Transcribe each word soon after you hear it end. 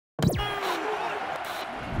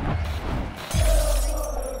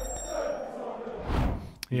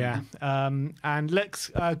Yeah. And let's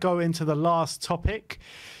go into the last topic.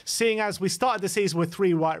 Seeing as we started the season with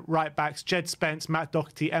three right backs, Jed Spence, Matt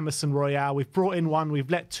Doherty, Emerson Royale. We've brought in one, we've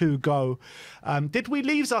let two go. Did we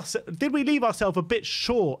leave ourselves a bit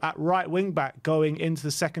short at right wing back going into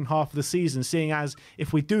the second half of the season, seeing as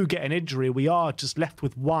if we do get an injury, we are just left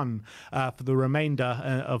with one for the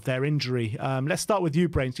remainder of their injury. Let's start with you,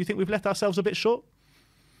 Brains. Do you think we've left ourselves a bit short?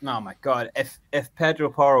 Oh my God. If Pedro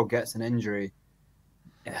Porro gets an injury,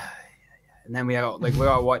 and then we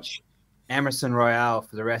gotta watch Emerson Royale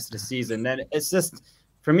for the rest of the season, then it's just,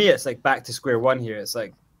 for me, it's like back to square one here. It's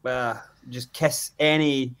like, just kiss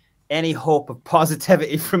any hope of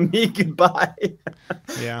positivity from me goodbye.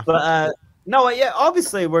 Yeah. But no, yeah,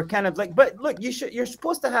 obviously we're kind of like, but look, you're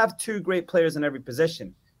supposed to have two great players in every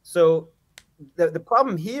position. So the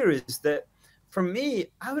problem here is that for me,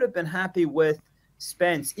 I would have been happy with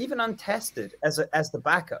Spence, even untested, as the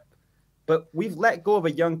backup. But we've let go of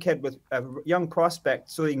a young kid with a young prospect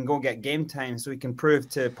so he can go get game time, so he can prove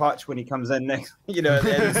to Poch when he comes in next, at the end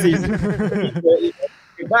of the season.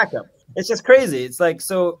 He's backup. It's just crazy. It's like,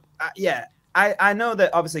 so, yeah, I know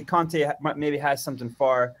that obviously Conte maybe has something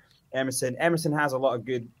for Emerson. Emerson has a lot of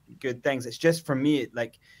good things. It's just, for me,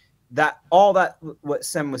 like that, all that what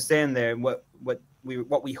Sim was saying there, and what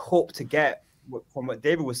we hope to get from what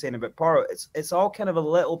David was saying about Porro, it's all kind of a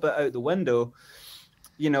little bit out the window.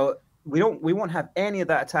 We won't have any of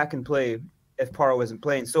that attack and play if Porro isn't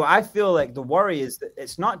playing. So I feel like the worry is that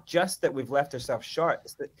it's not just that we've left ourselves short.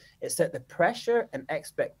 It's that the pressure and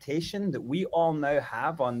expectation that we all now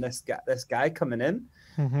have on this guy coming in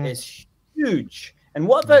is huge. And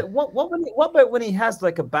what about when he has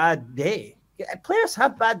like a bad day? Players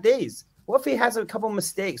have bad days. What if he has a couple of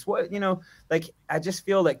mistakes? I just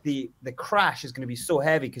feel like the crash is going to be so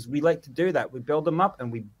heavy because we like to do that. We build them up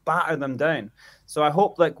and we batter them down. So I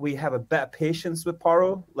hope like we have a bit of patience with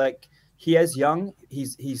Porro. Like, he is young. He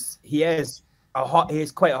is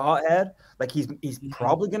quite a hothead. Like he's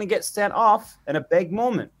probably going to get sent off in a big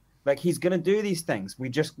moment. Like, he's going to do these things.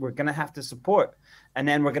 We're going to have to support, and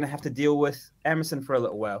then we're going to have to deal with Emerson for a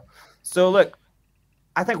little while. So look,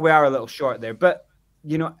 I think we are a little short there, but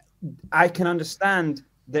I can understand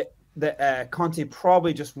that Conte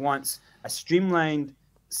probably just wants a streamlined,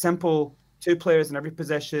 simple two players in every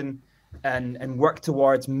position, and work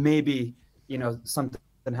towards maybe something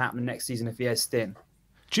happening next season if he is staying.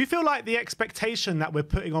 Do you feel like the expectation that we're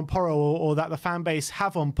putting on Porro, or that the fan base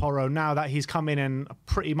have on Porro now that he's come in and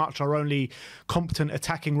pretty much our only competent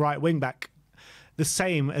attacking right wing back, the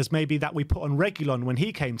same as maybe that we put on Reguilon when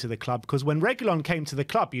he came to the club? Because when Reguilon came to the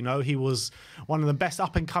club, he was one of the best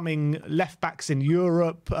up-and-coming left-backs in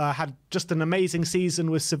Europe, had just an amazing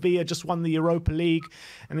season with Sevilla, just won the Europa League,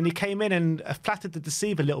 and then he came in and flattered to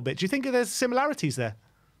deceive a little bit. Do you think there's similarities there?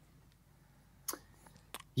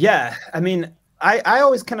 Yeah, I mean, I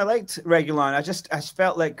always kind of liked Reguilon. I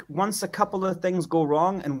felt like once a couple of things go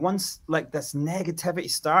wrong, and once like this negativity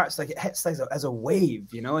starts, like it hits like as a wave,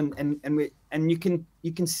 and you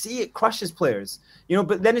can see it crushes players,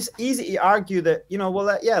 But then it's easy to argue that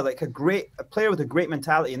like a player with a great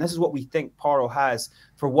mentality, and this is what we think Porro has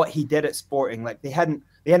for what he did at Sporting. Like they hadn't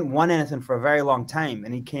won anything for a very long time,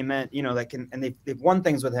 and he came in, and they've won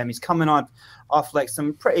things with him. He's coming off like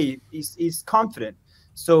some pretty. He's confident.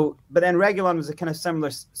 So, but then Reguilon was a kind of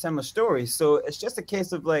similar story. So it's just a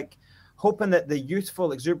case of like hoping that the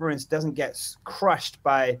youthful exuberance doesn't get crushed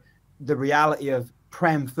by the reality of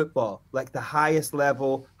Prem football, like the highest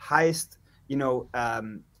level, highest,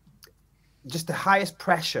 just the highest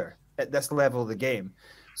pressure at this level of the game.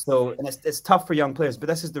 So, and it's tough for young players, but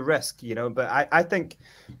this is the risk, But I think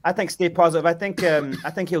stay positive. I think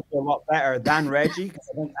he'll do a lot better than Reggie, because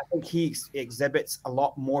I think he exhibits a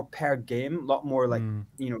lot more per game, a lot more like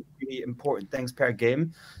really important things per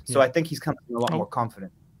game. So I think he's coming a lot more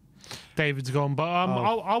confident. David's gone, but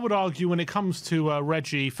I would argue when it comes to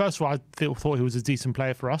Reggie, first of all, I thought he was a decent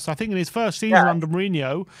player for us. I think in his first season under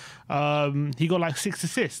Mourinho, he got like 6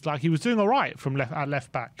 assists. Like, he was doing all right from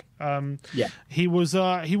left back. He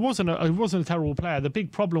wasn't a terrible player. The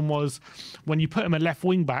big problem was when you put him at left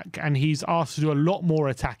wing back and he's asked to do a lot more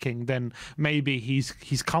attacking than maybe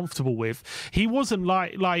he's comfortable with. He wasn't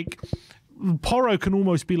like Porro can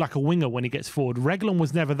almost be like a winger when he gets forward. Reguilon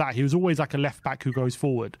was never that. He was always like a left back who goes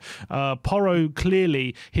forward. Porro,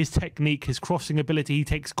 clearly, his technique, his crossing ability, he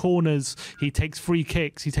takes corners, he takes free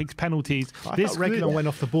kicks, he takes penalties. I thought Reguilon went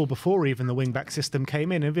off the ball before even the wing back system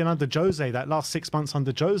came in. Even under Jose, that last 6 months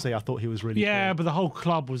under Jose, I thought he was really good. But the whole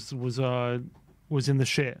club was was in the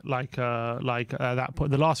shit. That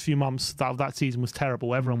point, the last few months of that season was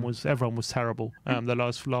terrible. Everyone was terrible. The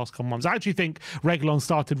last couple months. I actually think Reguilon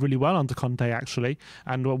started really well under Conte actually,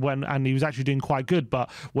 and he was actually doing quite good.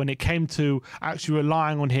 But when it came to actually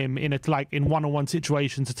relying on him in one-on-one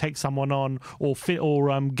situation to take someone on or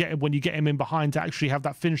when you get him in behind to actually have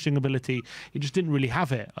that finishing ability, he just didn't really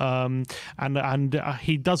have it.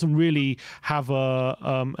 He doesn't really have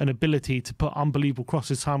an ability to put unbelievable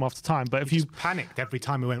crosses time after time. But if you panicked every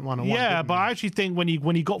time he went one-on-one. Yeah, but I actually think when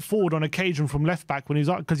he got forward on occasion from left back,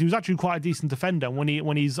 because he was actually quite a decent defender, when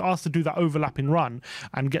he's asked to do that overlapping run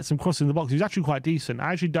and get some crosses in the box, he was actually quite decent.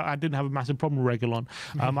 I didn't have a massive problem with Reguilon.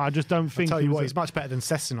 I just don't think. I'll tell you what, he's much better than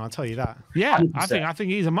Sessignon. I'll tell you that. Yeah, 100%. I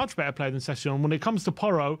think he's a much better player than Sessignon. When it comes to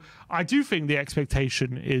Porro, I do think the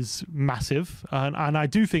expectation is massive, and I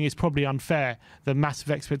do think it's probably unfair, the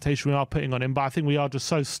massive expectation we are putting on him. But I think we are just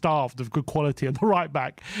so starved of good quality at the right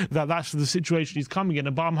back that's the situation he's coming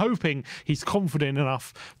in. But I'm hoping he's confident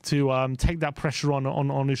enough to take that pressure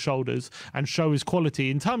on his shoulders and show his quality.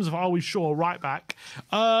 In terms of are we sure right back,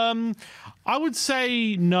 I would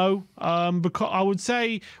say no, because I would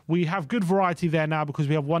say we have good variety there now because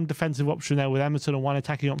we have one defensive option there with Emerson and one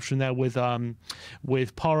attacking option there with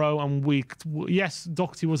Porro, and yes,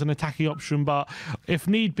 Doherty was an attacking option, but if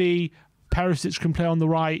need be, Perisic can play on the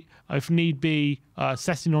right. If need be,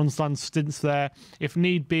 Sessinon's done stints there. If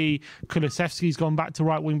need be, Kulusevski's gone back to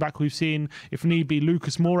right wing back, we've seen. If need be,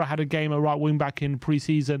 Lucas Moura had a game at right wing back in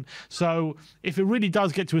pre-season. So if it really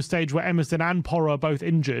does get to a stage where Emerson and Porro are both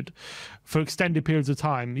injured for extended periods of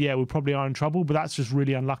time, yeah, we probably are in trouble, but that's just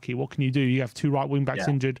really unlucky. What can you do? You have two right wing backs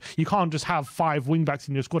injured. You can't just have 5 wing backs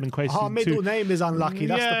in your squad in case. Our middle name is unlucky.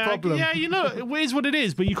 That's the problem. Yeah, it is what it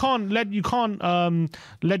is, but you can't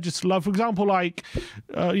legislate. For example,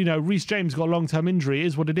 Reece James got a long-term injury. It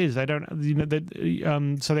is what it is. They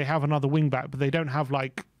don't, so they have another wing back, but they don't have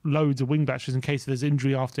loads of wing backs just in case there's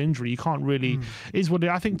injury after injury. You can't really. Is what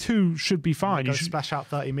I think 2 should be fine. You should splash out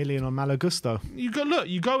 30 million on Malo Gusto. You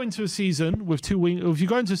go into a season with 2 wing. If you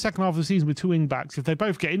go into the second half of the season with 2 wing backs, if they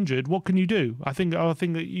both get injured, what can you do? I think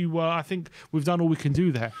we've done all we can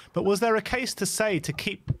do there. But was there a case to say to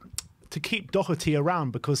keep Doherty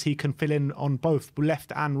around because he can fill in on both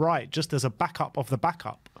left and right, just as a backup of the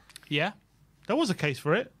backup? Yeah, there was a case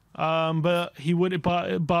for it. But he would.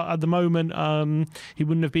 But at the moment, he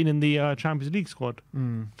wouldn't have been in the Champions League squad.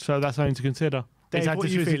 So that's something to consider. Dave, what are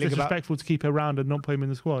you feeling about? Disrespectful to keep it around and not put him in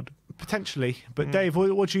the squad. Potentially, but Dave,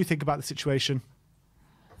 what do you think about the situation?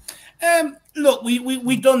 Look,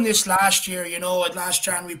 we done this last year. Last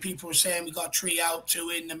January, people were saying we got 3 out,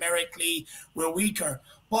 2 in. Numerically, we're weaker.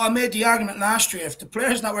 But I made the argument last year: if the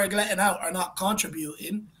players that we're letting out are not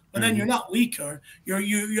contributing, but then you're not weaker. You're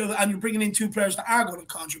bringing in 2 players that are going to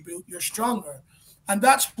contribute. You're stronger, and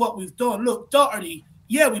that's what we've done. Look, Doherty,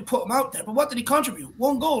 yeah, we put him out there, but what did he contribute?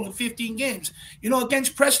 1 goal in 15 games.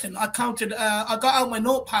 Against Preston, I counted. I got out my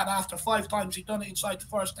notepad after 5 times he'd done it inside the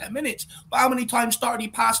first 10 minutes. But how many times Doherty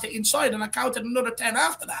passed it inside, and I counted another 10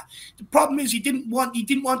 after that. The problem is he didn't want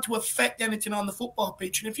to affect anything on the football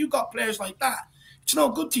pitch, and if you got players like that, it's no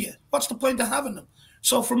good to you. What's the point of having them?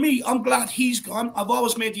 So for me, I'm glad he's gone. I've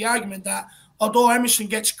always made the argument that although Emerson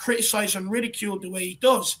gets criticised and ridiculed the way he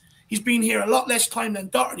does, he's been here a lot less time than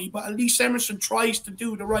Doherty, but at least Emerson tries to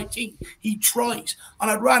do the right thing. He tries.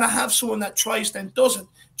 And I'd rather have someone that tries than doesn't.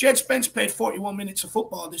 Jed Spence played 41 minutes of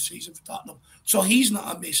football this season for Tottenham, so he's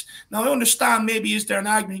not a miss. Now, I understand maybe is there an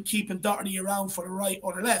argument keeping Doherty around for the right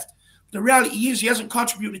or the left. The reality is he hasn't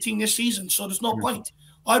contributed a thing this season, so there's no point.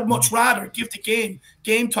 I'd much rather give the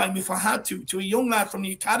game time if I had to a young lad from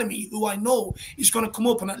the academy who I know is going to come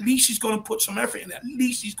up and at least he's going to put some effort in it. At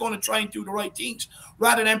least he's going to try and do the right things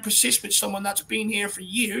rather than persist with someone that's been here for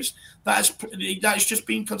years that has just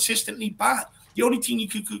been consistently bad. The only thing you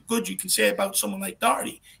can say about someone like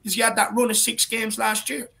Doherty is he had that run of 6 games last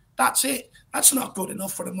year. That's it. That's not good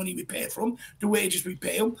enough for the money we paid for him, the wages we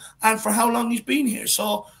pay him, and for how long he's been here.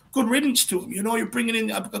 So good riddance to him. You're bringing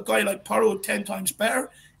in a guy like Porro 10 times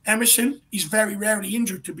better. Emerson, he's very rarely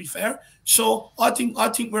injured, to be fair. So I think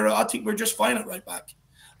we're just fine at right back.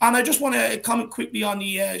 And I just want to comment quickly on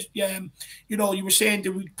the you were saying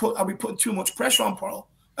are we putting too much pressure on Porro?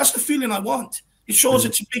 That's the feeling I want. It shows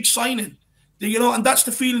it's a big signing. And that's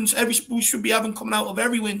the feelings we should be having coming out of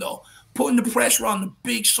every window. Putting the pressure on the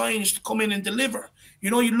big signings to come in and deliver. You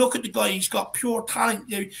look at the guy, he's got pure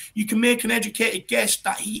talent. You can make an educated guess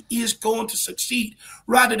that he is going to succeed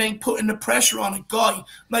rather than putting the pressure on a guy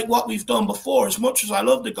like what we've done before. As much as I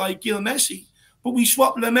love the guy, Gil Messi, but we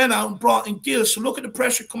swapped the men out and brought in Gil. So look at the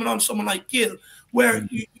pressure coming on someone like Gil where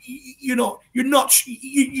you know you're not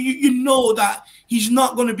you know that he's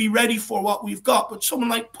not going to be ready for what we've got. But someone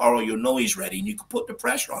like Porro, you know he's ready, and you can put the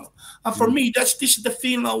pressure on him. And for me, this is the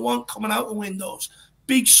feeling I want coming out of windows.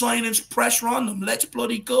 Big signings, pressure on them. Let's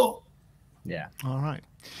bloody go. Yeah. All right.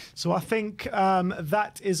 So I think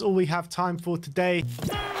that is all we have time for today.